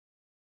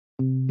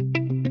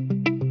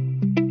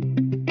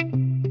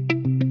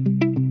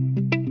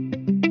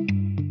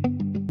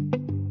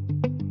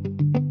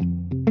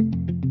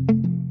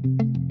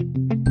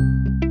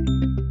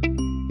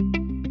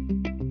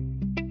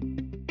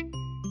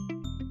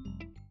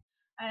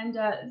And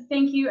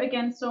thank you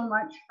again so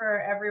much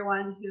for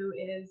everyone who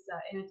is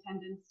in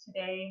attendance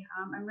today.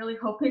 I'm really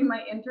hoping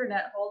my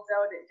internet holds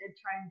out. It did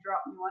try and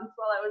drop me once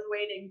while I was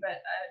waiting, but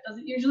it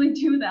doesn't usually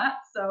do that,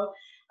 so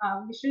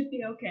we should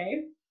be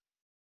okay.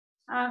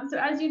 So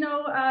as you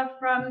know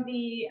from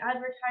the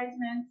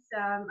advertisements,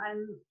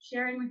 I'm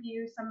sharing with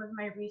you some of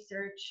my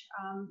research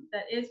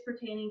that is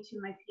pertaining to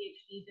my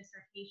PhD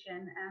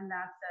dissertation, and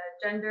that's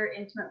gender,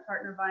 intimate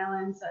partner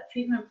violence,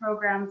 treatment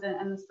programs,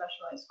 and the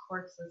specialized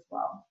course as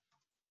well.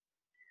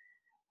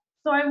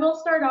 So I will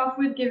start off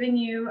with giving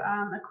you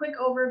a quick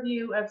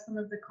overview of some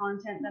of the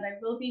content that I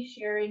will be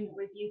sharing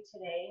with you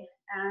today.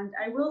 And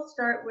I will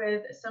start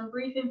with some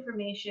brief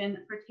information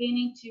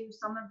pertaining to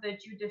some of the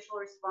judicial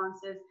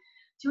responses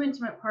to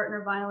intimate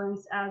partner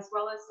violence, as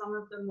well as some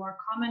of the more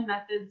common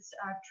methods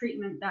of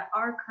treatment that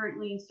are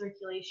currently in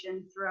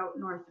circulation throughout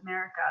North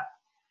America.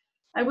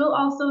 I will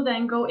also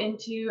then go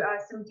into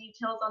some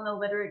details on the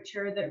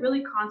literature that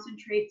really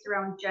concentrates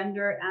around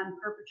gender and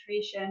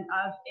perpetration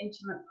of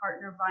intimate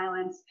partner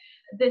violence.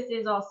 This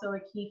is also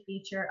a key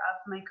feature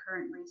of my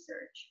current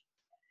research.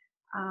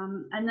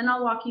 And then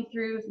I'll walk you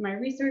through my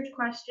research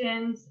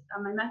questions,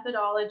 my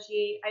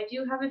methodology. I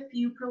do have a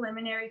few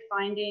preliminary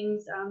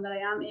findings that I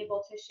am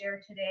able to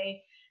share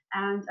today.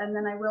 And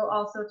then I will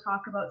also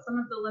talk about some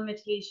of the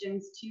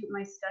limitations to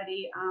my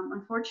study,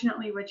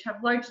 unfortunately, which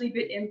have largely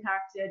been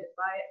impacted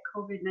by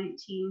COVID-19.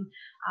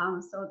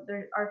 So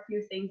there are a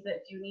few things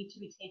that do need to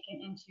be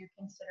taken into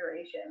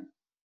consideration.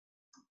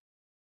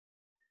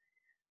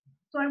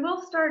 So I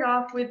will start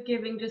off with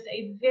giving just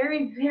a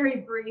very,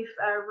 very brief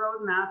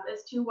roadmap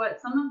as to what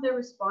some of the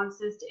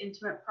responses to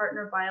intimate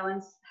partner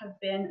violence have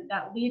been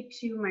that lead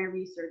to my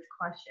research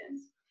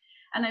questions.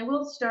 And I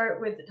will start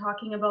with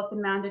talking about the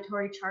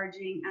mandatory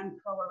charging and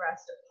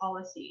pro-arrest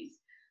policies.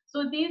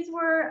 So these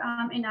were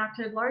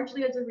enacted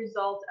largely as a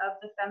result of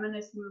the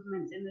feminist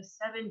movements in the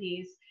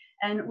 70s,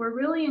 and were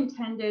really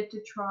intended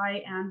to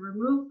try and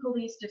remove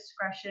police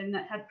discretion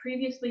that had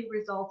previously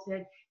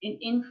resulted in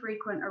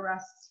infrequent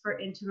arrests for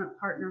intimate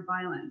partner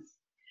violence.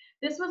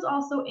 This was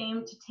also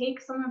aimed to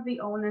take some of the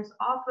onus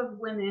off of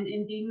women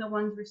in being the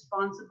ones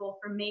responsible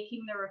for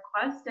making the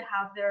request to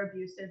have their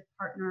abusive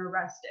partner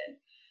arrested.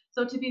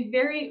 So to be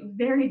very,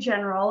 very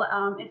general,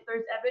 if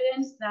there's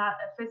evidence that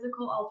a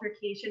physical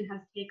altercation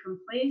has taken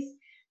place,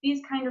 these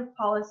kind of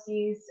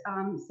policies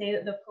say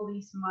that the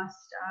police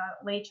must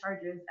lay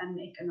charges and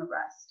make an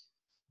arrest.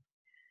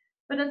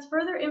 But as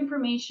further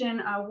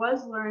information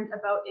was learned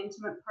about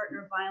intimate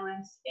partner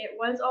violence, it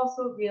was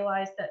also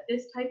realized that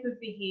this type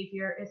of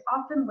behavior is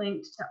often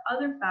linked to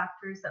other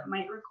factors that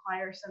might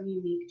require some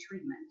unique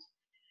treatment.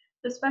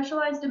 The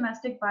specialized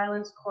domestic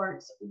violence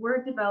courts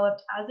were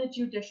developed as a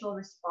judicial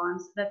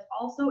response that's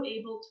also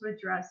able to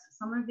address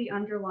some of the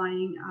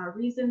underlying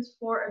reasons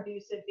for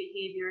abusive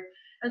behavior,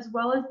 as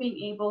well as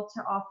being able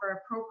to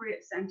offer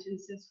appropriate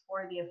sentences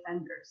for the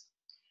offenders.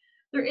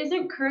 There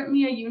isn't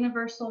currently a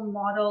universal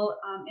model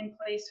in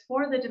place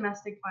for the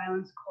domestic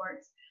violence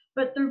courts,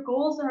 but their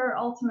goals are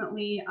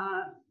ultimately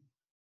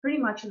pretty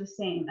much the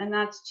same, and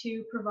that's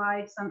to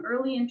provide some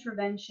early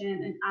intervention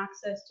and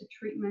access to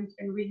treatment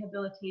and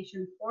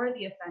rehabilitation for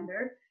the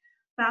offender,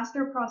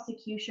 faster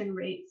prosecution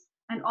rates,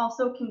 and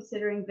also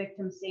considering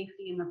victim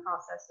safety in the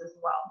process as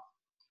well.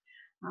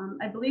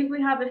 I believe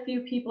we have a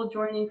few people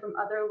joining from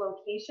other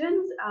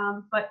locations,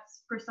 but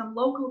for some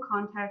local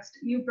context,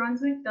 New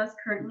Brunswick does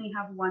currently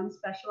have one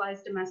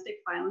specialized domestic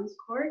violence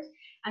court,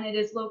 and it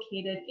is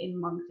located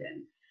in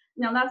Moncton.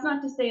 Now, that's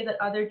not to say that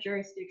other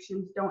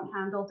jurisdictions don't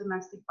handle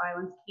domestic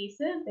violence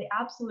cases. They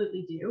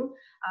absolutely do,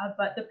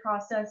 but the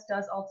process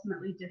does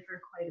ultimately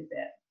differ quite a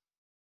bit.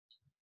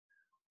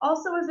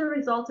 Also, as a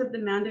result of the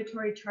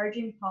mandatory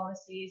charging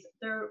policies,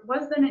 there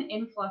was then an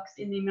influx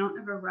in the amount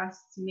of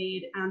arrests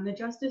made, and the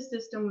justice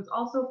system was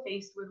also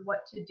faced with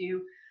what to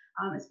do,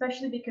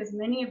 especially because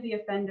many of the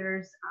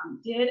offenders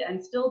did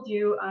and still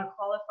do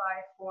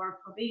qualify for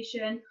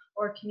probation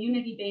or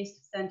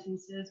community-based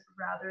sentences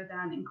rather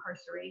than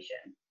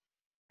incarceration.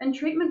 And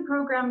treatment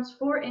programs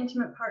for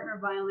intimate partner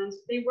violence,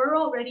 they were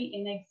already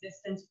in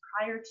existence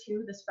prior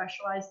to the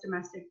specialized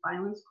domestic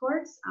violence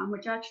courts,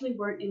 which actually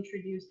weren't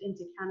introduced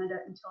into Canada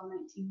until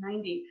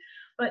 1990.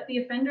 But the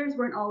offenders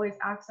weren't always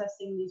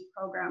accessing these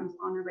programs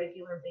on a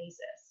regular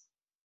basis.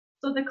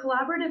 So the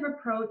collaborative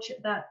approach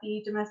that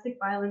the domestic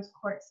violence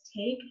courts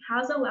take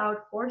has allowed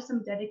for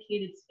some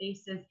dedicated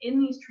spaces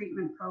in these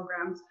treatment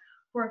programs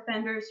for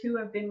offenders who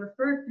have been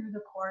referred through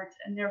the court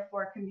and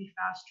therefore can be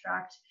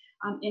fast-tracked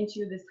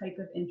into this type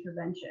of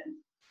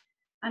intervention.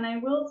 And I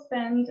will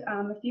spend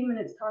a few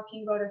minutes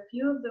talking about a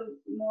few of the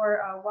more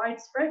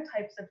widespread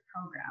types of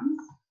programs.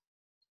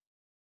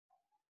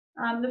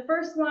 The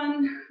first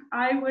one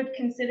I would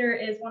consider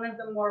is one of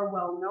the more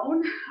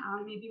well-known,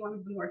 maybe one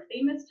of the more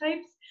famous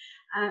types,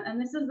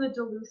 and this is the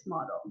Duluth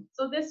model.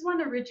 So this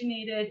one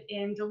originated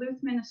in Duluth,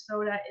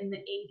 Minnesota in the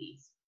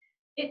 80s.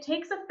 It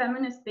takes a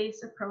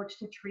feminist-based approach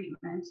to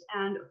treatment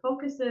and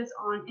focuses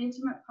on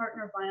intimate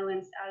partner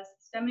violence as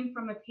stemming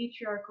from a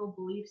patriarchal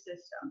belief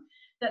system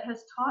that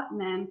has taught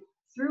men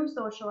through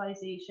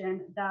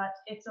socialization that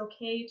it's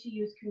okay to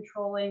use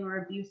controlling or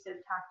abusive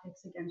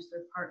tactics against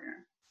their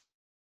partner.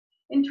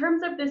 In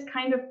terms of this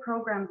kind of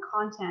program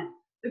content,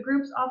 the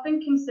groups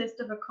often consist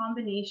of a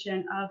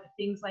combination of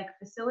things like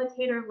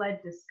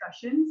facilitator-led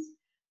discussions.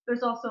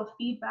 There's also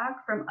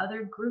feedback from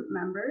other group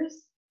members,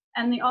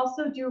 and they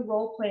also do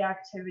role play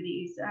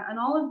activities. And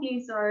all of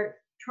these are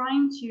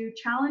trying to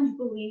challenge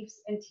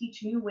beliefs and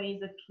teach new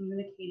ways of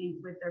communicating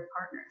with their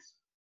partners.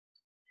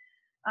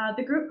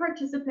 The group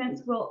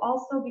participants will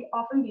also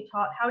often be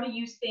taught how to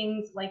use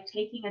things like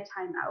taking a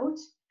time out.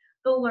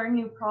 They'll learn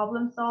new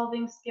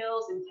problem-solving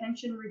skills and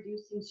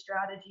tension-reducing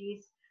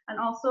strategies, and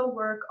also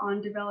work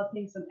on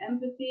developing some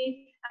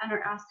empathy, and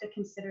are asked to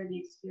consider the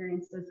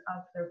experiences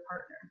of their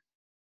partner.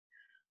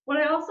 What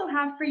I also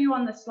have for you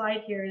on the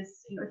slide here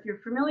is, if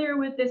you're familiar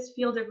with this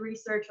field of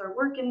research or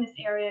work in this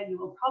area, you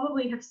will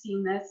probably have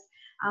seen this,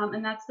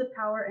 and that's the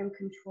power and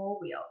control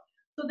wheel.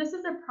 So this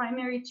is a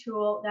primary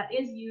tool that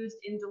is used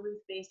in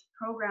Duluth-based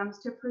programs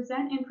to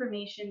present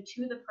information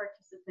to the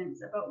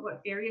participants about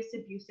what various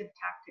abusive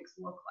tactics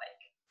look like.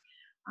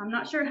 I'm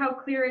not sure how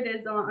clear it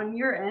is on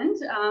your end,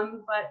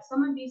 but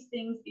some of these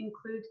things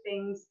include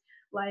things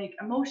like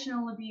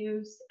emotional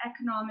abuse,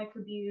 economic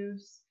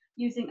abuse,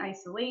 using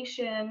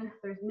isolation,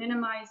 there's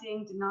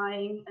minimizing,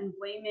 denying, and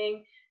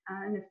blaming,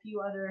 and a few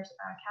other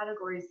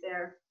categories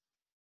there.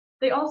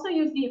 They also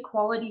use the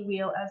equality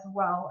wheel as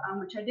well,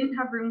 which I didn't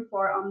have room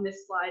for on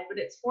this slide, but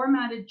it's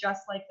formatted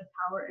just like the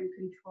power and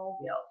control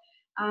wheel.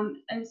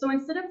 And so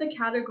instead of the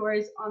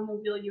categories on the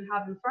wheel you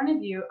have in front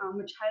of you,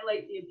 which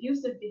highlight the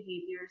abusive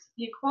behaviors,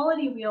 the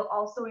equality wheel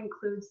also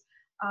includes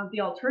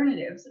the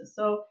alternatives.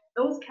 So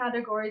those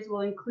categories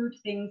will include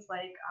things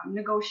like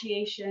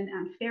negotiation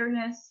and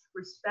fairness,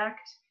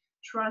 respect,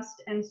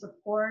 trust, and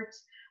support.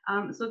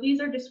 So these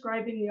are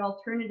describing the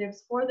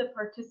alternatives for the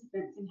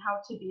participants in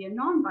how to be a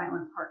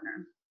nonviolent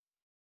partner.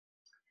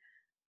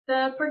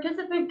 The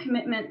participant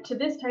commitment to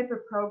this type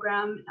of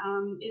program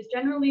is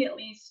generally at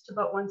least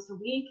about once a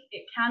week.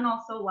 It can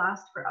also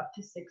last for up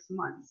to 6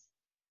 months.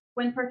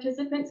 When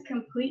participants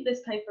complete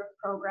this type of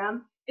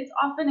program, it's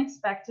often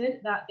expected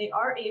that they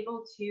are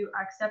able to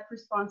accept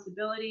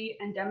responsibility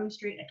and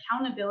demonstrate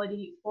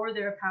accountability for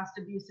their past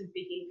abusive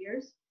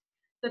behaviors,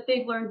 that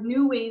they've learned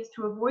new ways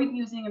to avoid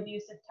using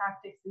abusive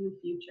tactics in the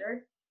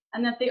future,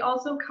 and that they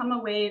also come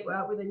away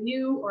with a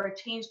new or a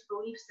changed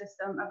belief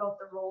system about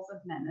the roles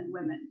of men and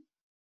women.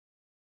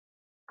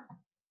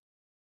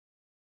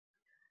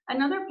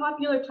 Another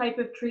popular type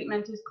of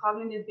treatment is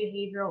cognitive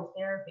behavioral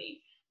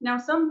therapy. Now,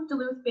 some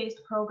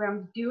Duluth-based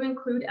programs do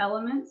include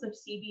elements of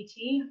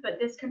CBT, but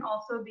this can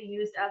also be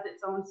used as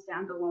its own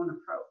standalone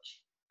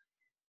approach.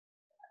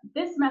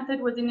 This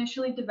method was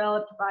initially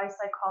developed by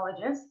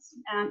psychologists,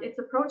 and its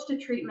approach to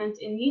treatment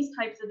in these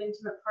types of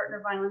intimate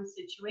partner violence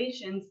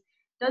situations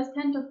does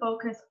tend to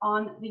focus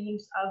on the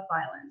use of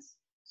violence.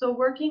 So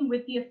working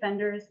with the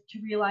offenders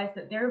to realize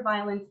that their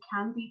violence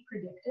can be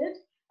predicted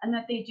and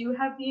that they do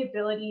have the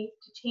ability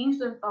to change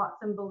their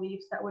thoughts and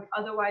beliefs that would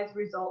otherwise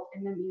result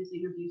in them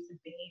using abusive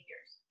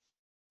behaviors.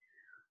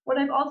 What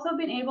I've also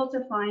been able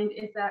to find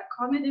is that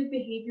cognitive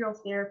behavioral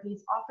therapy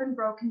is often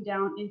broken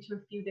down into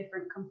a few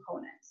different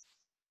components.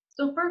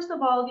 So first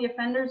of all, the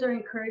offenders are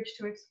encouraged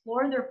to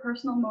explore their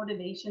personal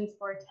motivations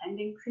for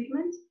attending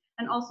treatment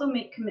and also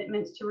make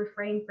commitments to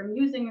refrain from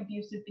using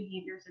abusive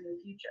behaviors in the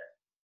future.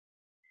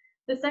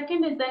 The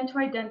second is then to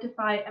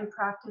identify and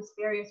practice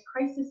various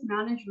crisis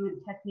management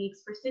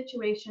techniques for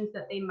situations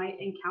that they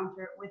might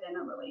encounter within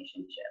a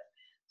relationship.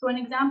 So an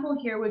example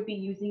here would be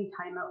using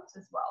timeouts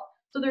as well.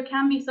 So there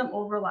can be some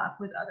overlap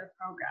with other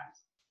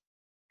programs.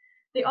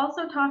 They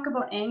also talk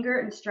about anger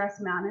and stress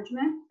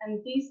management,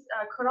 and these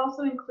could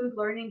also include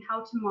learning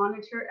how to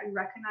monitor and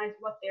recognize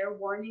what their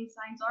warning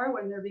signs are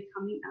when they're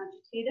becoming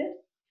agitated.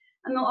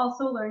 And they'll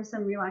also learn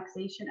some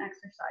relaxation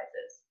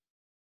exercises.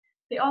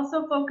 They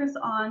also focus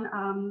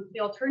on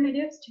the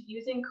alternatives to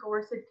using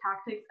coercive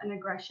tactics and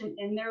aggression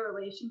in their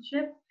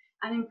relationship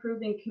and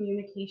improving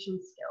communication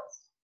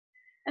skills.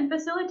 And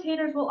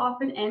facilitators will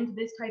often end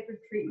this type of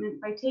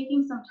treatment by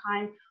taking some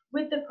time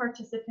with the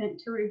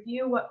participant to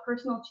review what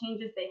personal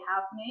changes they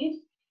have made,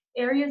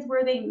 areas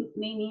where they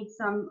may need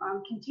some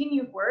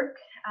continued work,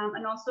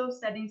 and also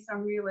setting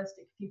some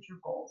realistic future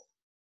goals.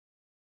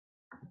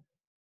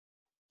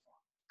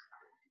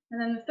 And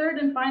then the third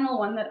and final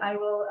one that I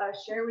will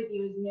share with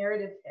you is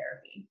narrative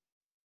therapy.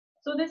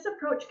 So this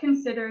approach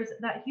considers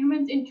that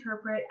humans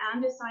interpret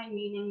and assign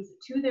meanings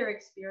to their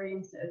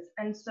experiences.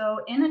 And so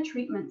in a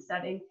treatment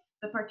setting,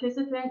 the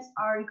participants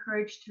are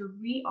encouraged to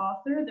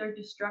re-author their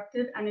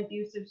destructive and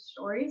abusive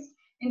stories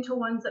into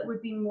ones that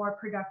would be more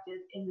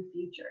productive in the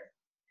future.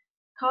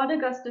 Todd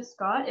Augustus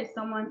Scott is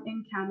someone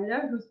in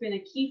Canada who's been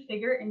a key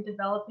figure in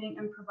developing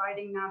and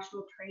providing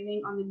national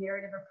training on the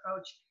narrative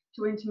approach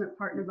to intimate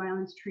partner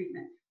violence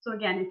treatment. So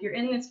again, if you're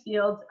in this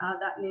field,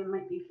 that name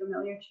might be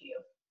familiar to you.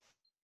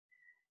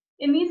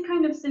 In these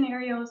kind of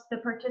scenarios, the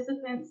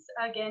participants,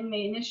 again,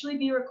 may initially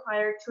be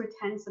required to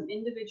attend some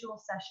individual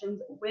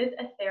sessions with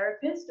a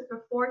therapist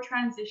before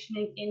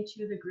transitioning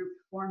into the group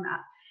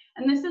format.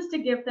 And this is to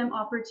give them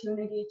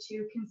opportunity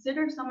to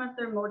consider some of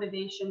their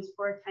motivations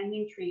for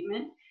attending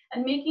treatment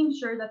and making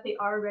sure that they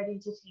are ready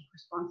to take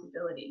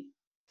responsibility.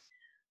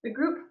 The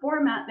group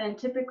format then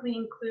typically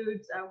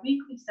includes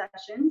weekly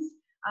sessions.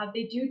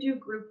 They do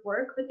group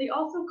work, but they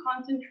also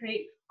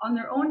concentrate on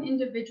their own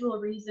individual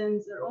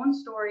reasons, their own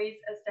stories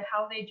as to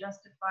how they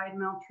justified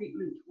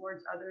maltreatment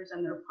towards others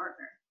and their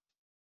partner.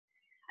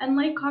 And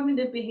like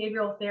cognitive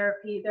behavioral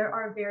therapy, there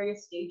are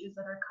various stages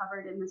that are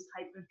covered in this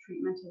type of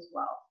treatment as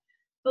well.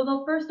 So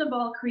they'll first of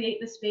all create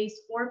the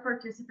space for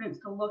participants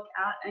to look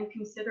at and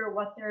consider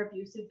what their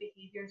abusive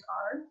behaviors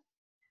are.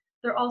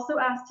 They're also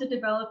asked to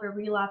develop a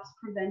relapse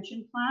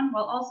prevention plan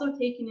while also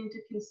taking into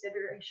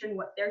consideration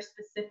what their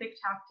specific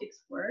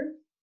tactics were.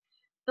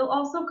 They'll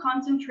also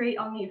concentrate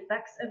on the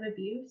effects of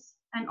abuse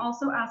and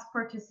also ask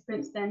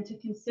participants then to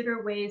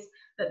consider ways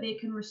that they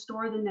can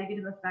restore the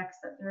negative effects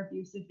that their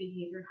abusive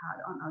behavior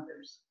had on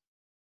others.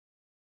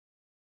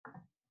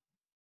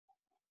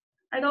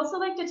 I'd also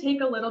like to take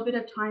a little bit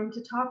of time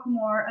to talk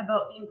more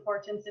about the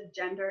importance of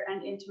gender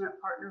and intimate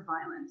partner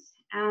violence.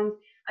 And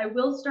I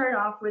will start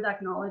off with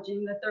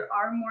acknowledging that there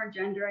are more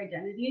gender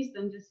identities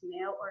than just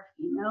male or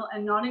female,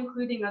 and not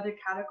including other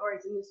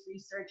categories in this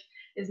research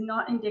is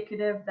not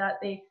indicative that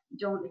they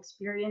don't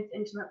experience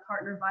intimate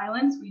partner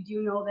violence. We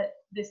do know that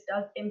this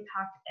does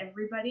impact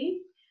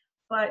everybody.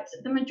 But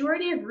the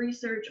majority of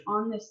research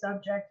on this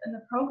subject and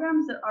the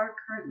programs that are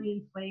currently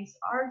in place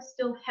are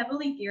still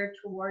heavily geared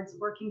towards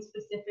working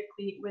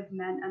specifically with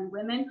men and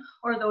women,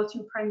 or those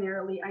who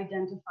primarily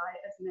identify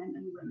as men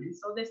and women.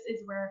 So this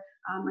is where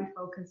my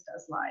focus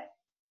does lie.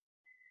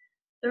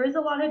 There is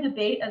a lot of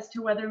debate as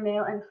to whether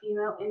male and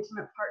female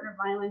intimate partner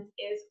violence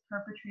is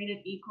perpetrated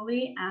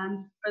equally.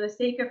 And for the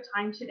sake of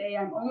time today,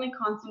 I'm only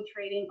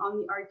concentrating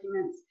on the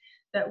arguments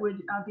that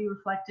would be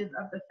reflective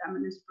of the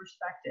feminist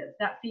perspective,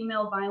 that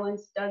female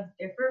violence does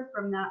differ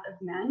from that of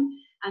men,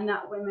 and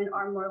that women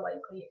are more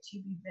likely to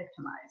be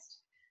victimized.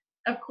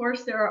 Of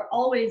course, there are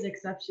always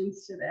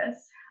exceptions to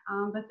this,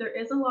 but there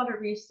is a lot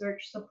of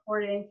research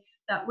supporting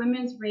that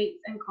women's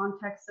rates and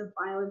contexts of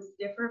violence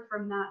differ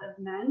from that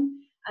of men,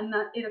 and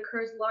that it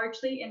occurs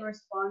largely in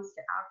response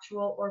to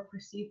actual or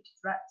perceived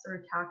threats or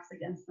attacks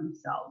against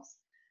themselves.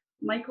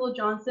 Michael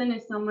Johnson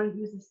is someone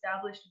who's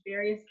established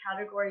various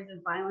categories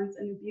of violence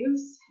and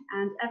abuse,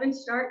 and Evan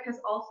Stark has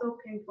also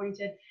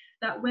pinpointed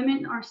that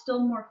women are still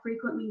more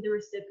frequently the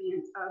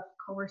recipients of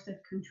coercive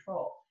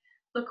control.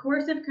 So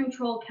coercive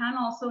control can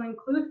also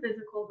include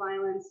physical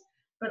violence,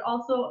 but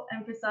also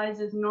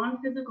emphasizes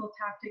non-physical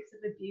tactics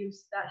of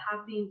abuse that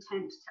have the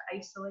intent to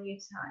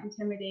isolate,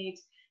 intimidate,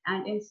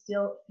 and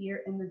instill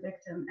fear in the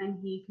victim. And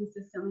he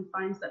consistently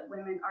finds that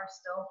women are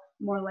still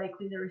more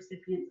likely the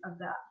recipients of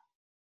that.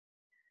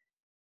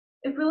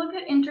 If we look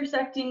at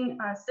intersecting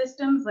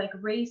systems like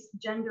race,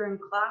 gender, and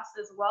class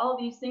as well,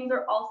 these things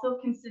are also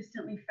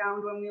consistently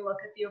found when we look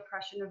at the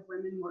oppression of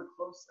women more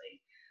closely.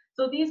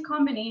 So these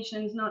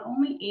combinations not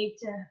only aid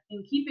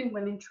in keeping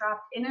women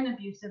trapped in an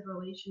abusive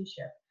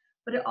relationship,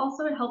 but it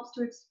also helps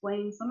to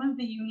explain some of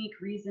the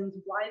unique reasons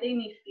why they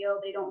may feel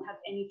they don't have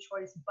any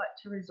choice but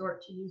to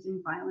resort to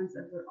using violence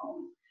of their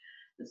own.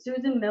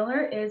 Susan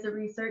Miller is a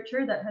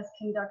researcher that has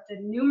conducted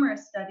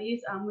numerous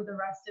studies with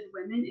arrested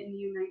women in the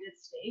United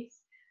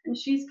States. And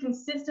she's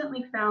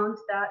consistently found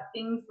that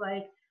things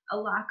like a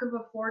lack of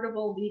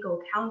affordable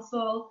legal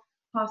counsel,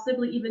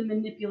 possibly even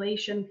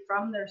manipulation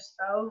from their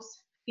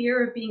spouse,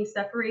 fear of being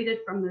separated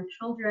from their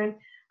children,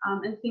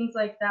 and things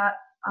like that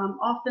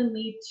often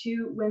lead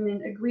to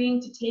women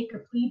agreeing to take a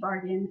plea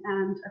bargain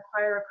and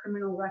acquire a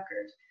criminal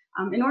record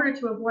in order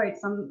to avoid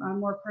some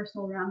more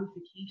personal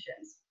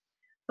ramifications.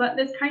 But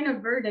this kind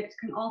of verdict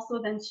can also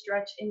then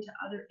stretch into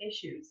other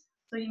issues.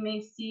 So you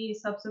may see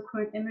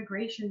subsequent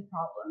immigration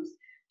problems,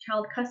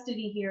 child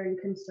custody hearing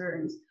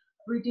concerns,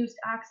 reduced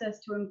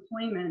access to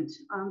employment,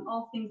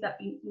 all things that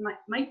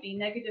might be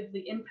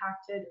negatively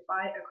impacted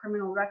by a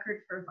criminal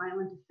record for a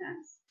violent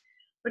offense.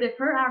 But if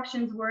her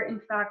actions were in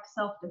fact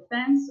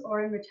self-defense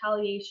or in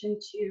retaliation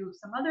to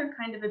some other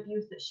kind of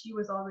abuse that she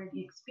was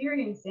already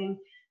experiencing,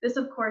 this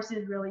of course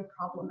is really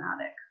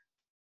problematic.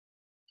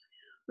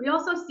 We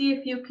also see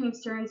a few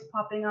concerns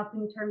popping up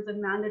in terms of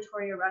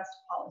mandatory arrest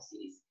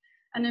policies.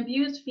 An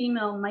abused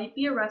female might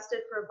be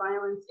arrested for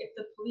violence if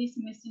the police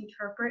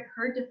misinterpret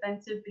her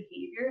defensive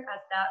behavior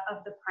as that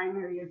of the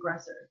primary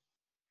aggressor.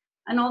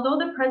 And although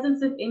the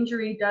presence of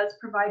injury does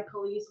provide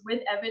police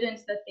with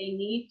evidence that they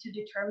need to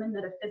determine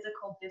that a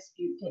physical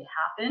dispute did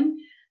happen,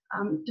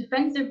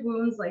 defensive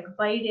wounds like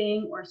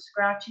biting or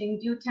scratching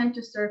do tend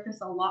to surface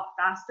a lot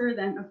faster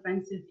than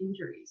offensive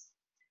injuries.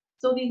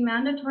 So these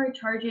mandatory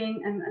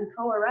charging and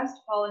pro-arrest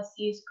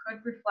policies could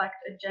reflect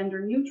a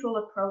gender-neutral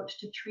approach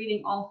to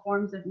treating all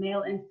forms of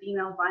male and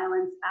female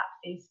violence at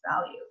face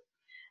value.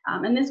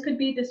 And this could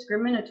be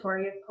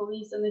discriminatory if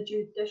police and the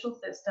judicial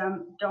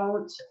system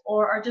don't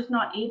or are just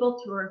not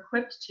able to or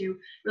equipped to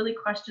really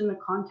question the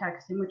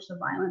context in which the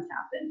violence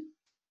happened.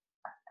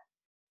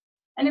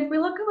 And if we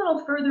look a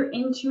little further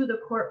into the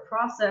court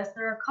process,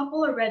 there are a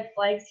couple of red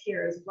flags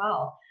here as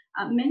well.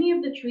 Many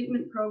of the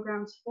treatment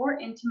programs for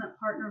intimate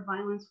partner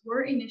violence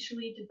were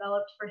initially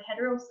developed for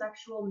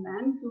heterosexual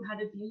men who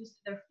had abused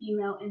their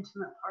female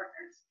intimate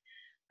partners.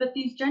 But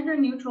these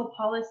gender-neutral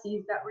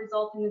policies that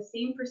result in the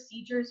same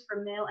procedures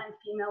for male and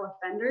female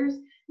offenders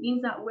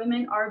means that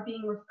women are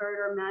being referred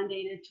or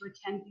mandated to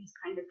attend these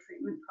kind of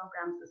treatment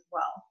programs as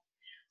well.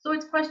 So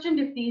it's questioned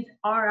if these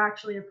are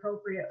actually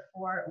appropriate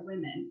for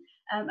women.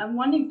 And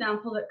one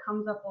example that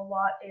comes up a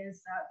lot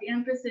is the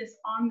emphasis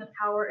on the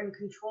power and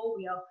control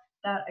wheel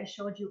that I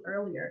showed you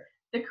earlier.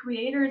 The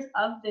creators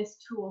of this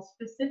tool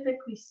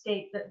specifically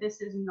state that this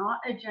is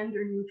not a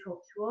gender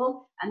neutral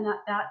tool and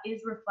that that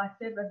is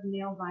reflective of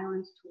male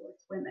violence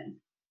towards women.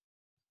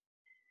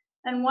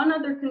 And one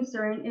other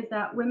concern is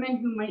that women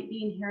who might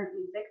be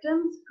inherently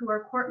victims, who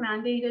are court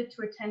mandated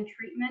to attend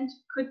treatment,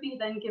 could be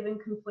then given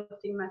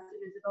conflicting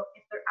messages about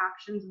if their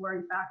actions were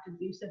in fact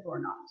abusive or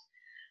not.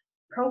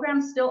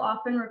 Programs still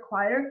often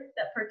require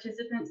that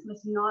participants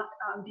must not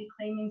be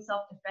claiming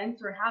self-defense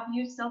or have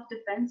used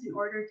self-defense in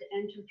order to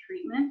enter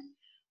treatment.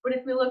 But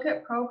if we look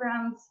at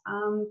programs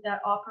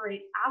that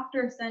operate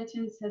after a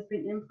sentence has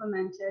been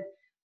implemented,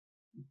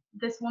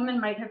 this woman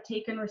might have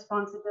taken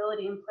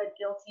responsibility and pled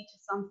guilty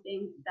to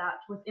something that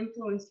was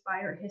influenced by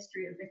her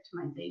history of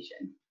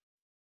victimization.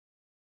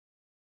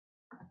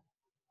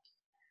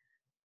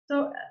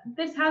 So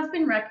this has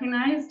been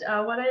recognized.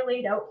 What I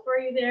laid out for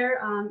you there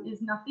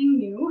is nothing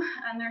new,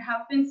 and there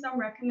have been some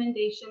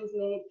recommendations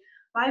made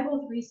by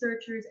both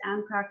researchers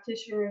and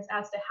practitioners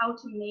as to how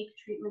to make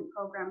treatment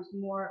programs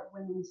more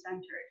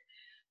women-centered.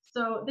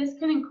 So this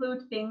can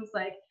include things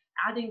like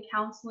adding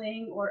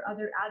counseling or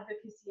other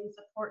advocacy and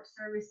support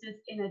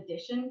services in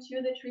addition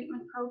to the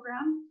treatment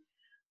program.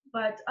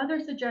 But other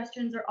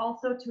suggestions are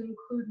also to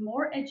include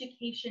more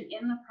education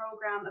in the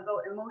program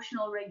about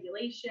emotional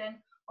regulation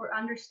or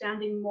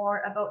understanding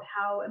more about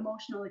how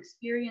emotional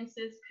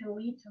experiences can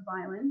lead to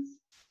violence.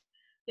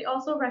 They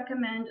also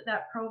recommend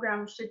that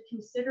programs should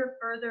consider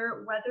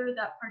further whether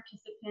that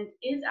participant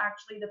is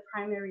actually the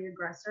primary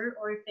aggressor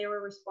or if they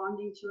were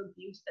responding to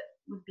abuse that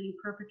was being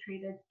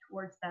perpetrated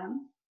towards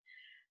them.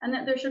 And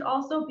that there should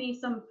also be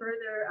some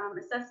further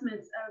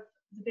assessments of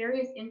the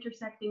various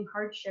intersecting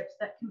hardships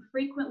that can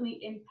frequently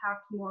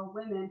impact more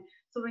women.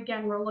 So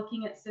again, we're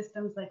looking at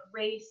systems like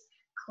race,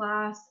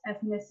 class,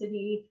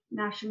 ethnicity,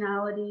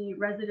 nationality,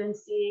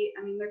 residency.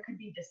 I mean, there could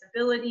be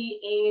disability,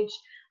 age,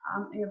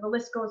 the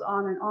list goes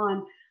on and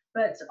on.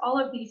 But all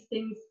of these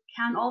things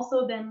can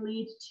also then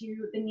lead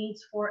to the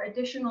needs for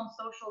additional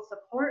social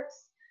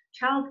supports,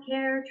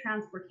 childcare,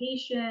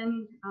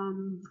 transportation,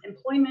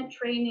 employment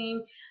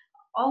training,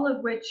 all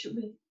of which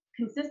we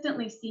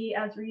consistently see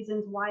as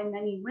reasons why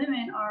many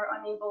women are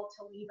unable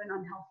to leave an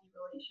unhealthy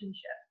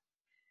relationship.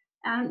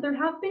 And there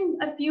have been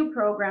a few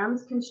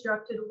programs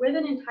constructed with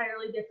an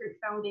entirely different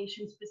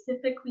foundation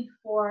specifically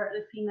for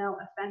the female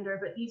offender,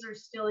 but these are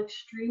still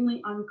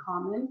extremely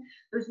uncommon.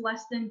 There's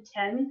less than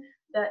 10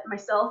 that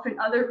myself and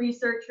other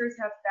researchers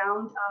have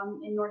found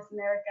in North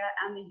America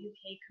and the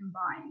UK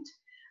combined.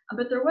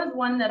 But there was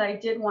one that I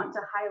did want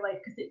to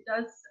highlight because it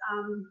does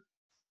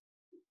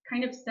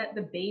kind of set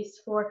the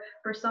base for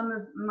some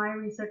of my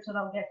research that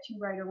I'll get to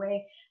right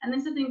away. And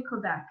this is in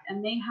Quebec,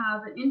 and they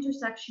have an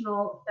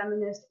intersectional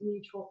feminist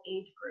mutual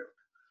aid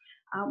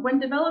group. When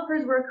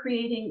developers were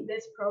creating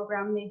this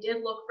program, they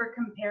did look for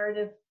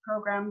comparative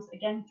programs,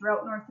 again,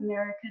 throughout North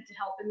America to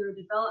help in their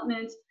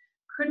development.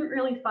 Couldn't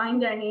really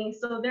find any,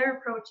 so their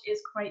approach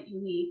is quite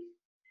unique.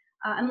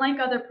 And like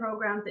other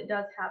programs, it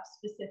does have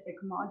specific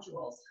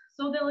modules.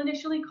 So they'll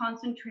initially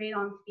concentrate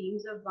on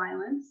themes of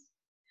violence.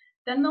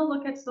 Then they'll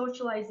look at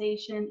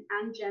socialization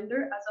and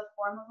gender as a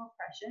form of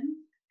oppression,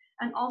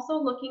 and also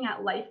looking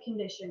at life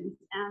conditions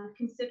and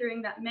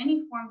considering that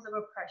many forms of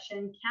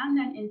oppression can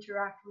then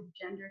interact with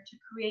gender to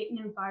create an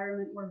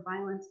environment where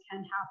violence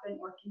can happen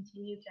or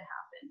continue to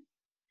happen.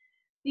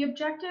 The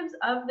objectives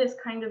of this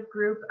kind of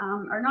group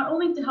are not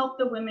only to help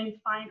the women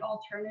find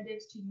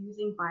alternatives to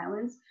using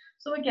violence.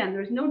 So again,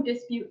 there's no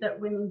dispute that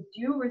women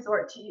do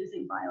resort to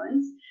using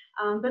violence,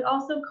 but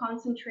also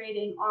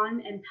concentrating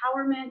on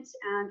empowerment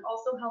and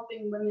also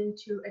helping women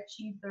to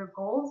achieve their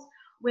goals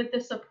with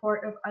the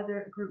support of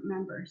other group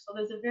members. So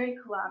there's a very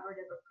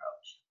collaborative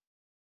approach.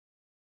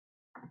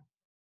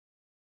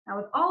 Now,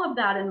 with all of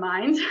that in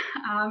mind,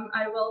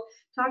 I will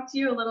talk to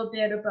you a little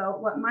bit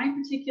about what my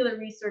particular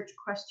research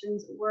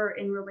questions were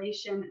in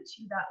relation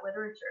to that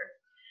literature.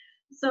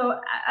 So,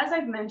 as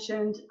I've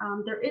mentioned,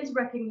 there is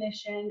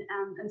recognition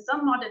and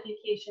some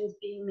modifications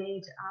being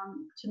made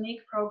to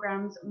make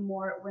programs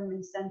more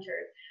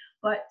women-centered.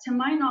 But to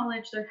my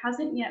knowledge, there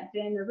hasn't yet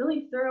been a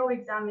really thorough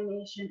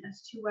examination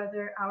as to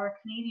whether our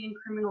Canadian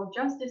criminal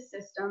justice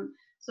system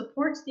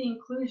supports the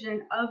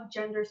inclusion of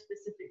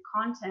gender-specific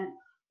content,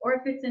 or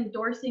if it's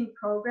endorsing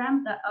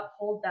programs that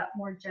uphold that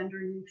more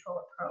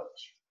gender-neutral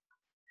approach.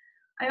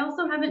 I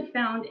also haven't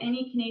found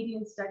any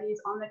Canadian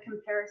studies on the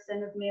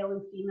comparison of male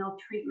and female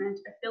treatment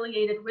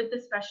affiliated with the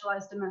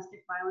specialized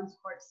domestic violence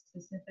courts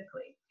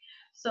specifically.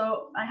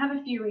 So I have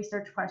a few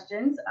research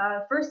questions.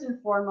 First and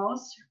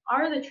foremost,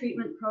 are the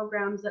treatment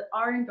programs that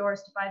are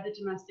endorsed by the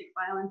domestic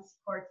violence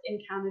courts in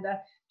Canada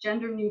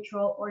gender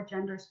neutral or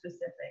gender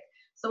specific?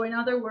 So in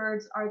other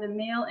words, are the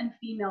male and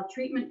female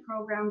treatment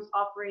programs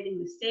operating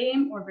the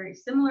same or very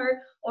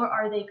similar, or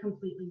are they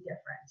completely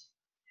different?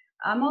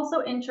 I'm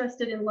also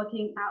interested in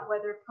looking at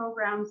whether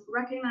programs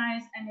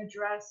recognize and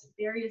address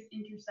various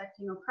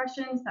intersecting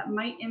oppressions that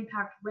might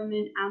impact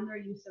women and their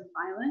use of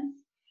violence.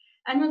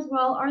 And as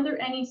well, are there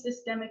any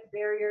systemic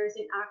barriers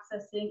in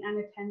accessing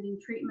and attending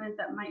treatment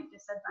that might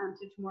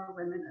disadvantage more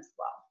women as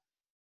well?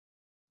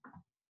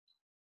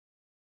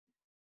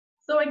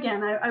 So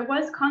again, I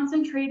was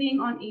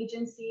concentrating on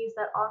agencies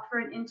that offer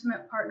an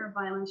intimate partner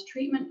violence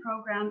treatment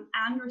program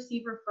and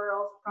receive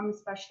referrals from a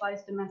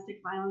specialized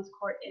domestic violence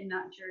court in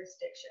that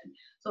jurisdiction.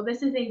 So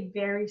this is a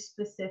very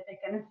specific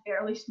and a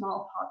fairly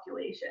small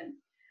population.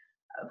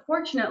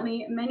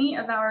 Fortunately, many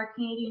of our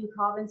Canadian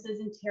provinces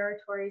and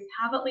territories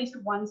have at least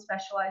one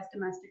specialized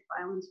domestic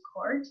violence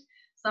court.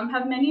 Some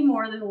have many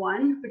more than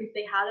one, but if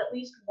they had at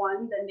least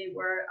one, then they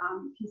were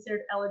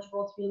considered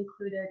eligible to be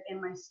included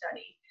in my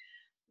study.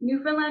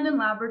 Newfoundland and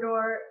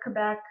Labrador,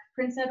 Quebec,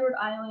 Prince Edward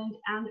Island,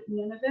 and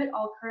Nunavut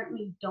all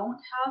currently don't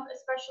have a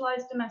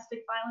specialized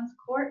domestic violence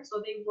court, so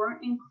they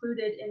weren't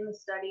included in the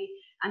study,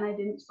 and I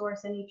didn't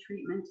source any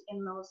treatment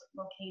in those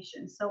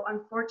locations. So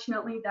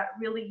unfortunately, that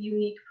really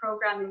unique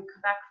program in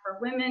Quebec for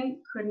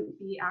women couldn't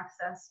be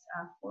accessed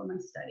for my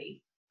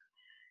study.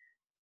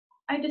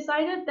 I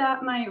decided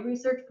that my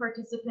research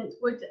participants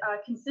would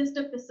consist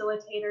of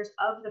facilitators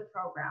of the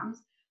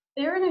programs.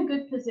 They're in a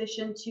good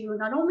position to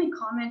not only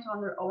comment on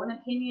their own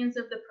opinions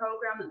of the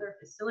program that they're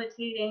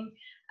facilitating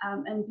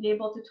and be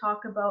able to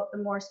talk about the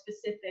more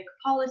specific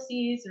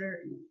policies or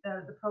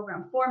the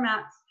program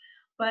formats,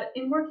 but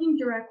in working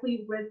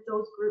directly with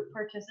those group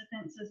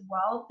participants as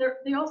well,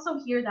 they also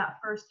hear that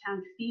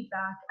firsthand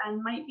feedback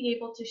and might be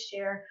able to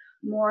share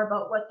more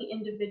about what the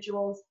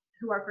individuals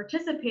who are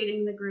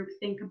participating in the group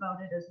think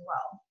about it as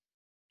well.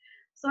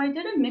 So I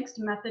did a mixed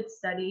method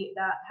study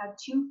that had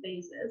two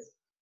phases.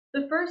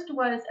 The first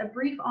was a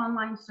brief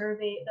online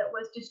survey that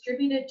was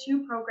distributed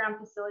to program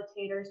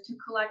facilitators to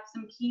collect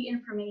some key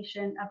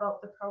information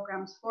about the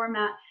program's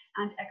format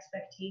and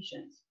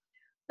expectations.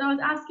 So I was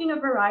asking a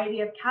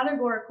variety of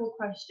categorical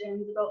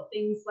questions about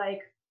things like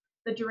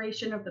the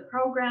duration of the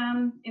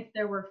program, if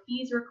there were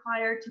fees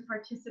required to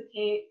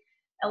participate,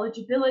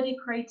 eligibility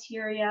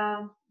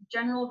criteria,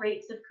 general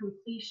rates of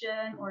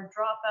completion or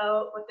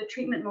dropout, what the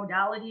treatment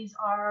modalities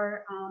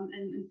are,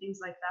 and things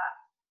like that.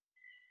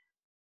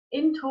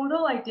 In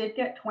total, I did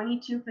get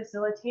 22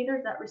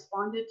 facilitators that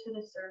responded to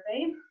the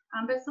survey,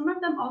 but some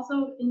of them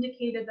also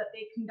indicated that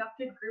they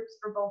conducted groups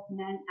for both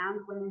men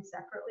and women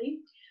separately.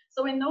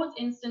 So in those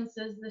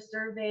instances, the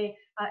survey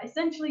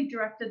essentially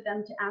directed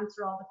them to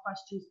answer all the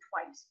questions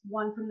twice,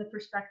 one from the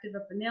perspective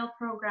of the male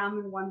program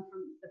and one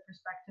from the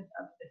perspective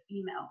of the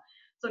female.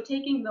 So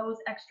taking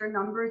those extra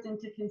numbers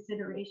into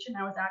consideration,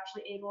 I was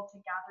actually able to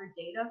gather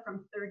data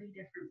from 30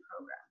 different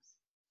programs.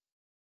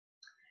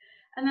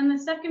 And then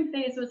the second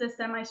phase was a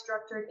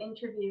semi-structured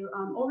interview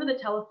over the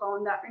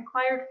telephone that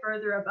inquired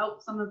further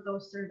about some of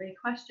those survey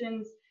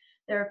questions,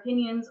 their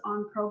opinions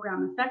on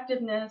program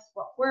effectiveness,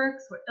 what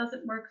works, what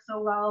doesn't work so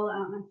well,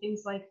 and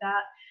things like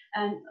that.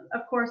 And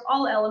of course,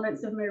 all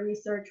elements of my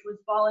research was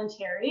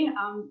voluntary,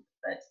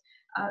 but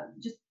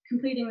just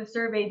completing the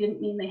survey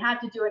didn't mean they had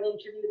to do an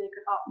interview, they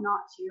could opt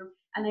not to.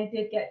 And I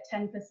did get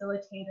 10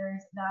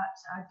 facilitators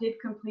that did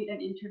complete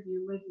an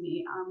interview with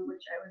me,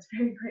 which I was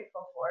very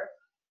grateful for.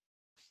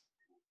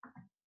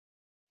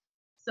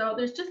 So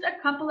there's just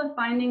a couple of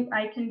findings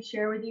I can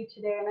share with you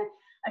today, and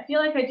I feel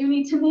like I do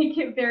need to make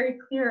it very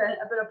clear,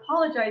 but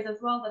apologize as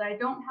well that I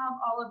don't have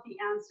all of the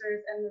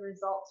answers and the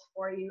results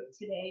for you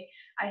today.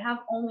 I have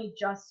only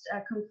just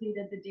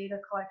completed the data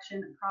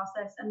collection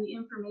process, and the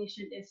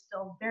information is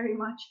still very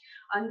much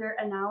under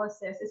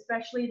analysis,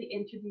 especially the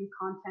interview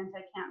content.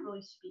 I can't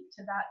really speak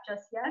to that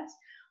just yet.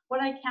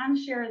 What I can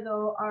share,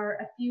 though, are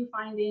a few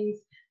findings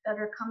that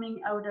are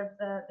coming out of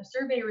the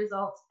survey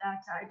results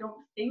that I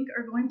don't think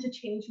are going to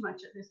change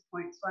much at this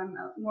point, so I'm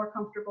more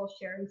comfortable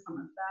sharing some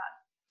of that.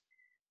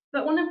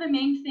 But one of the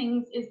main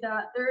things is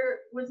that there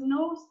was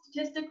no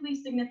statistically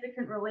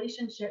significant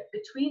relationship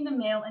between the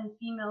male and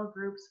female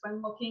groups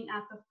when looking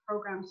at the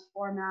program's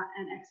format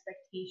and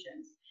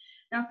expectations.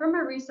 Now, from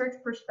a research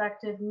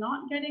perspective,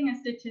 not getting a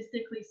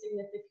statistically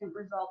significant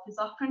result is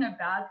often a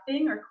bad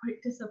thing or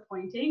quite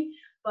disappointing,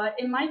 but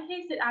in my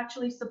case, it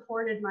actually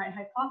supported my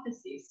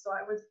hypotheses, so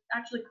I was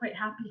actually quite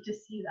happy to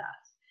see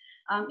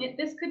that.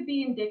 This could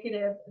be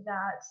indicative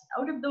that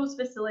out of those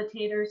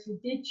facilitators who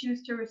did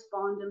choose to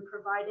respond and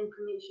provide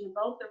information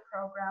about the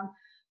program,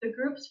 the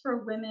groups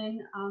for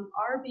women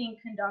are being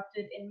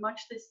conducted in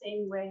much the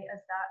same way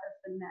as that of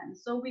the men.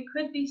 So we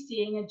could be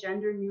seeing a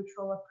gender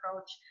neutral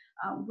approach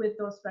with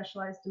those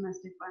specialized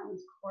domestic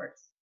violence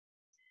courts.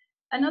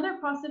 Another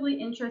possibly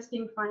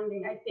interesting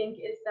finding, I think,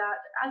 is that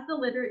as the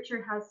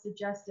literature has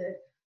suggested,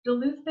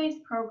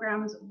 Duluth-based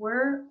programs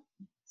were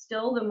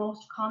still the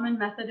most common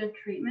method of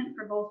treatment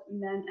for both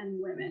men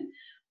and women.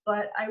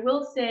 But I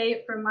will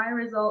say for my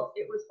results,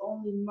 it was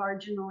only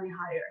marginally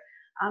higher.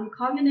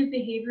 Cognitive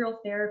behavioral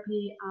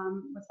therapy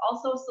was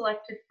also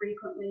selected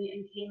frequently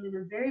and came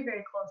in a very,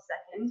 very close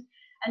second.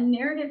 And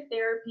narrative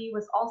therapy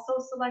was also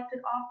selected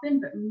often,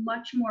 but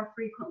much more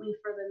frequently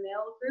for the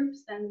male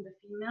groups than the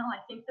female.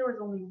 I think there was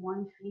only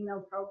one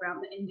female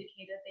program that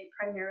indicated they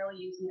primarily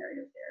use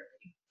narrative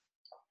therapy.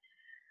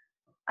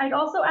 I'd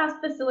also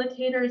asked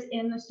facilitators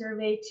in the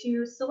survey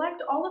to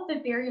select all of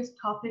the various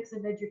topics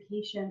of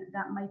education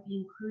that might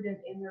be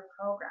included in their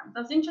programs.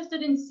 I was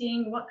interested in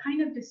seeing what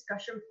kind of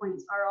discussion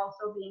points are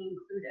also being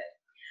included.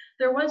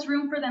 There was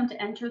room for them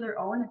to enter their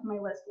own if my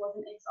list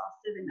wasn't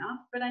exhaustive enough,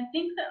 but I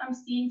think that I'm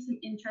seeing some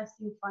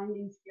interesting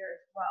findings here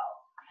as well.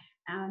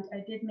 And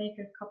I did make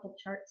a couple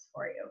charts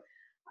for you.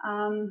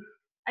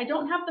 I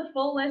don't have the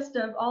full list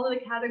of all of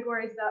the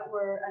categories that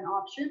were an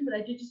option, but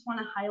I do just want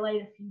to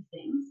highlight a few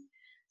things.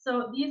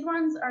 So these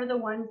ones are the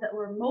ones that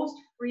were most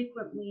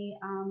frequently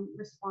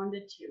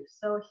responded to.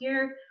 So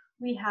here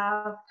we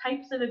have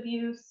types of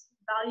abuse,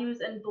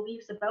 values and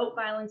beliefs about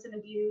violence and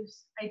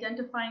abuse,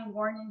 identifying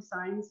warning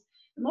signs.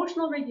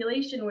 Emotional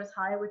regulation was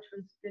high, which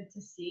was good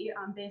to see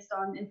based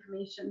on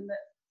information that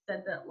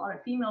said that a lot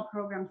of female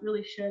programs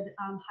really should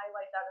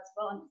highlight that as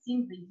well, and it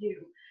seems they do.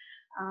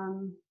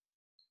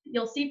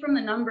 You'll see from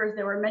the numbers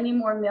there were many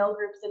more male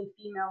groups than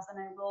females, and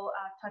I will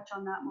touch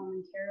on that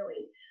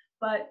momentarily.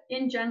 But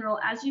in general,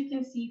 as you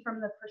can see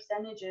from the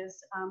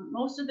percentages,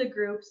 most of the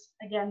groups,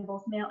 again,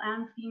 both male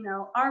and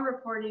female, are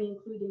reporting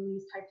including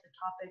these types of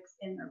topics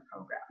in their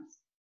programs.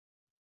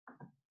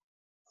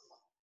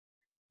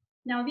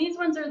 Now, these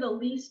ones are the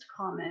least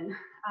common.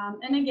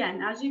 And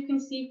again, as you can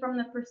see from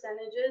the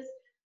percentages,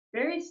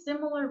 very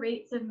similar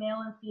rates of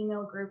male and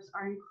female groups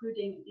are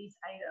including these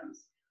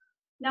items.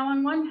 Now,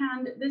 on one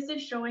hand, this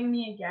is showing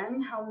me again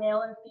how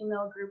male and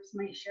female groups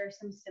might share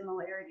some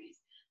similarities.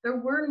 There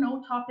were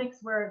no topics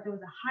where there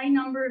was a high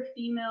number of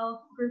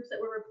female groups that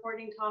were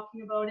reporting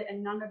talking about it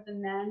and none of the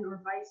men,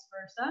 or vice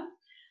versa.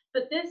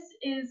 But this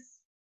is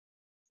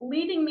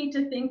leading me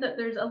to think that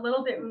there's a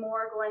little bit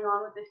more going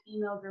on with the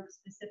female group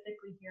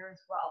specifically here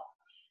as well.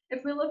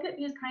 If we look at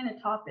these kind of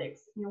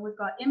topics, we've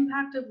got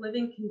impact of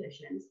living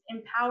conditions,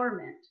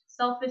 empowerment,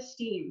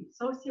 self-esteem,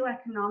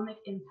 socioeconomic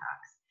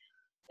impacts.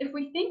 If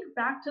we think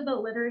back to the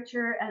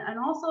literature and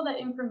also the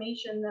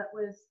information that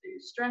was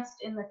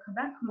stressed in the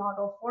Quebec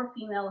model for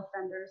female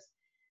offenders,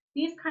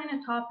 these kind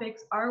of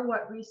topics are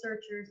what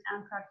researchers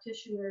and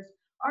practitioners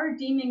are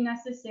deeming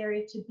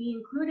necessary to be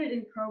included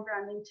in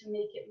programming to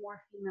make it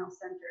more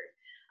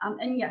female-centered.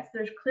 And yes,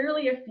 there's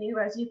clearly a few,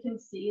 as you can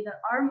see,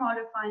 that are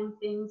modifying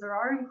things or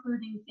are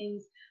including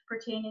things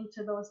pertaining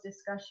to those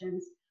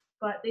discussions,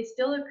 but they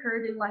still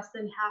occurred in less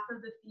than half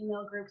of the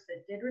female groups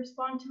that did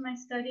respond to my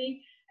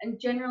study, and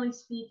generally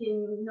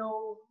speaking,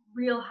 no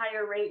real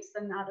higher rates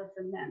than that of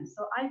the men.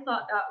 So I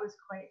thought that was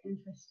quite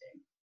interesting.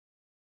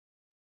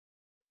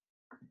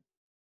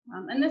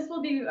 And this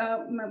will be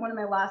one of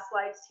my last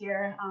slides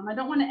here. I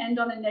don't want to end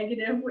on a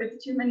negative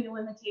with too many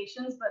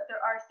limitations, but there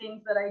are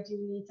things that I do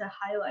need to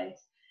highlight.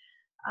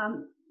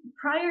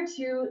 Prior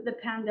to the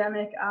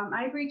pandemic,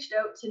 I reached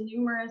out to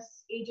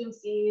numerous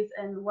agencies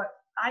and what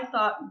I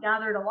thought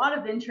gathered a lot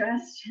of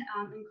interest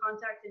in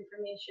contact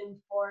information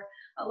for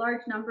a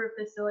large number of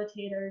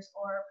facilitators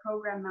or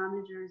program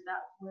managers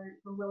that were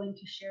willing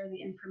to share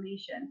the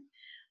information.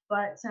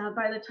 But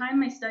by the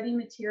time my study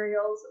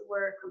materials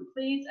were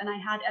complete and I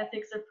had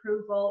ethics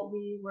approval,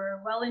 we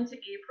were well into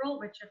April,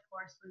 which of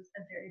course was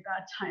a very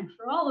bad time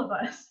for all of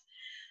us.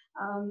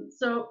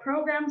 So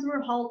programs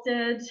were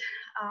halted.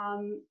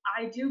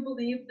 I do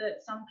believe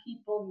that some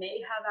people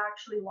may have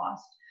actually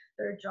lost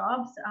their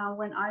jobs.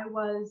 When I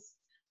was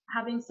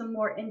having some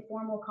more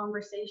informal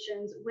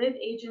conversations with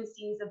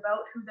agencies about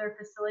who their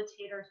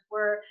facilitators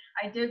were,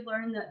 I did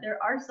learn that there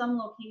are some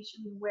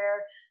locations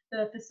where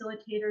the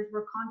facilitators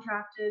were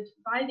contracted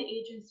by the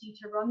agency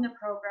to run the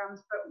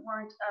programs, but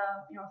weren't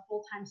a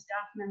full-time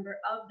staff member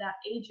of that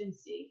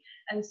agency.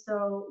 And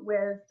so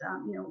with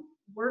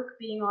work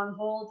being on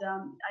hold,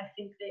 I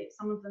think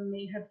some of them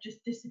may have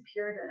just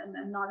disappeared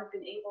and not have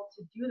been able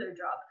to do their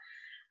job.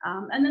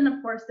 And then,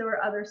 of course, there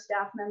were other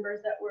staff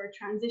members that were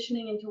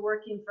transitioning into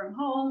working from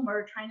home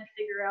or trying to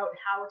figure out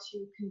how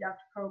to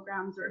conduct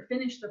programs or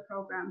finish the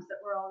programs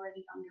that were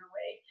already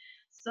underway.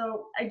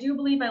 So I do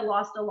believe I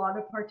lost a lot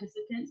of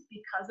participants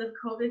because of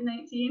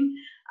COVID-19.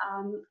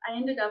 I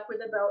ended up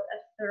with about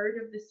a third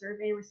of the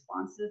survey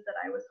responses that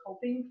I was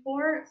hoping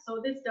for.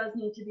 So this does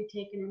need to be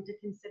taken into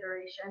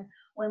consideration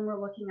when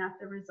we're looking at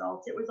the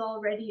results. It was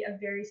already a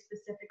very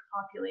specific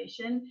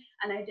population,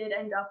 and I did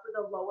end up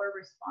with a lower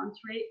response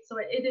rate. So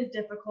it is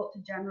difficult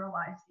to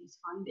generalize these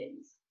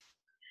findings.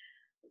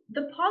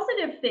 The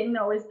positive thing,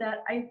 though, is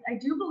that I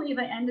do believe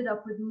I ended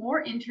up with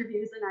more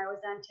interviews than I was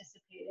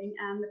anticipating,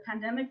 and the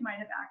pandemic might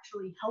have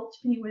actually helped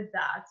me with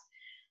that.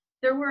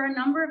 There were a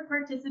number of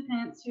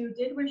participants who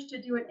did wish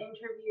to do an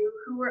interview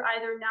who were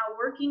either now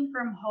working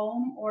from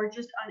home or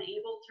just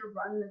unable to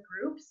run the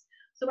groups.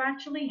 So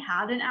actually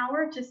had an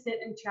hour to sit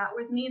and chat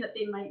with me that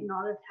they might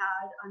not have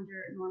had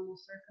under normal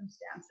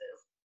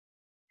circumstances.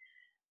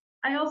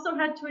 I also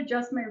had to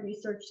adjust my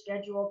research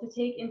schedule to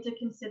take into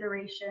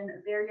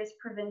consideration various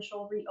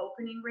provincial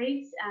reopening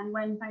rates and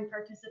when my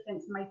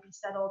participants might be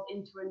settled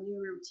into a new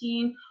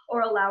routine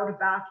or allowed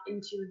back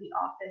into the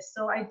office.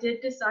 So I did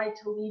decide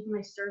to leave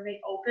my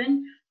survey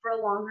open for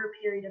a longer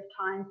period of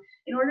time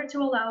in order to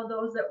allow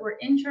those that were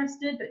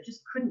interested but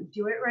just couldn't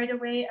do it right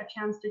away a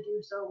chance to do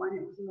so when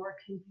it was more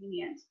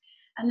convenient.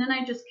 And then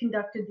I just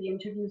conducted the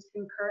interviews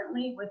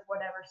concurrently with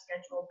whatever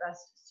schedule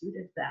best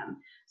suited them.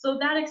 So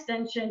that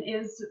extension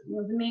is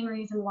the main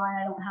reason why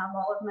I don't have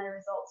all of my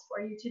results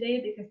for you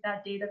today, because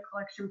that data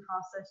collection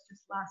process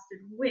just lasted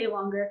way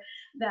longer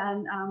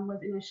than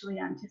was initially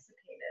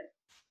anticipated.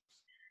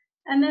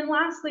 And then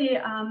lastly,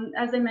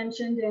 as I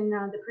mentioned in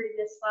the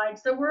previous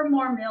slides, there were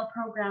more male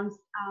programs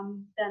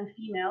than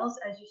females,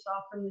 as you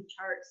saw from the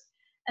charts.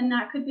 And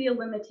that could be a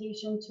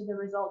limitation to the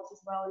results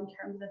as well in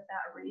terms of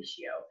that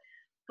ratio.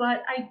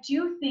 But I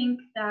do think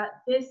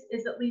that this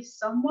is at least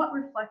somewhat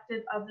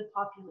reflective of the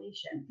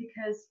population,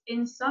 because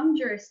in some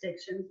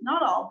jurisdictions,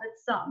 not all, but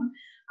some,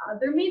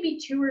 there may be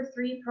 2 or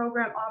 3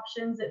 program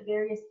options at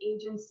various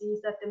agencies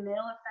that the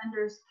male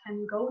offenders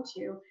can go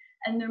to,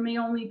 and there may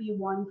only be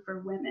 1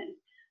 for women.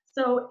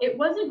 So it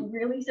wasn't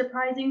really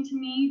surprising to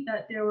me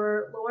that there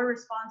were lower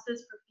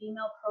responses for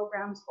female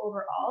programs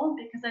overall,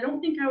 because I don't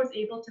think I was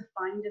able to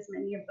find as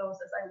many of those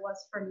as I was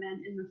for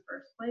men in the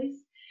first place.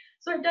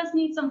 So it does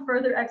need some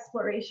further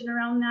exploration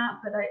around that,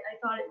 but I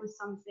thought it was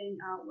something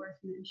worth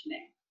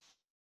mentioning.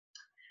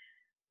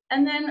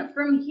 And then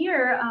from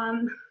here,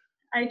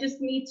 I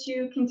just need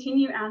to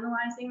continue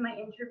analyzing my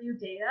interview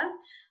data.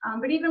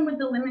 But even with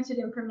the limited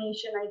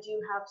information I do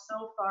have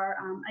so far,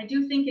 I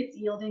do think it's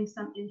yielding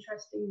some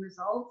interesting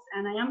results,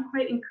 and I am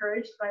quite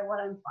encouraged by what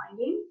I'm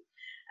finding.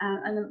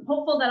 And I'm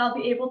hopeful that I'll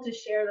be able to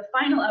share the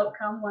final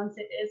outcome once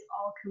it is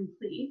all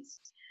complete.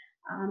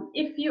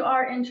 If you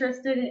are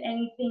interested in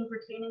anything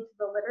pertaining to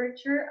the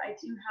literature, I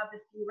do have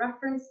a few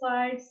reference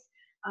slides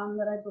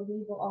that I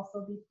believe will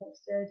also be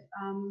posted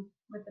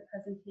with the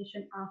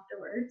presentation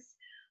afterwards.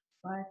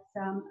 But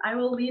I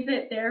will leave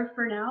it there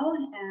for now,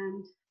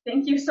 and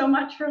thank you so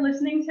much for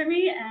listening to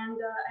me, and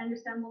I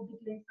understand we'll be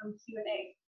doing some Q&A.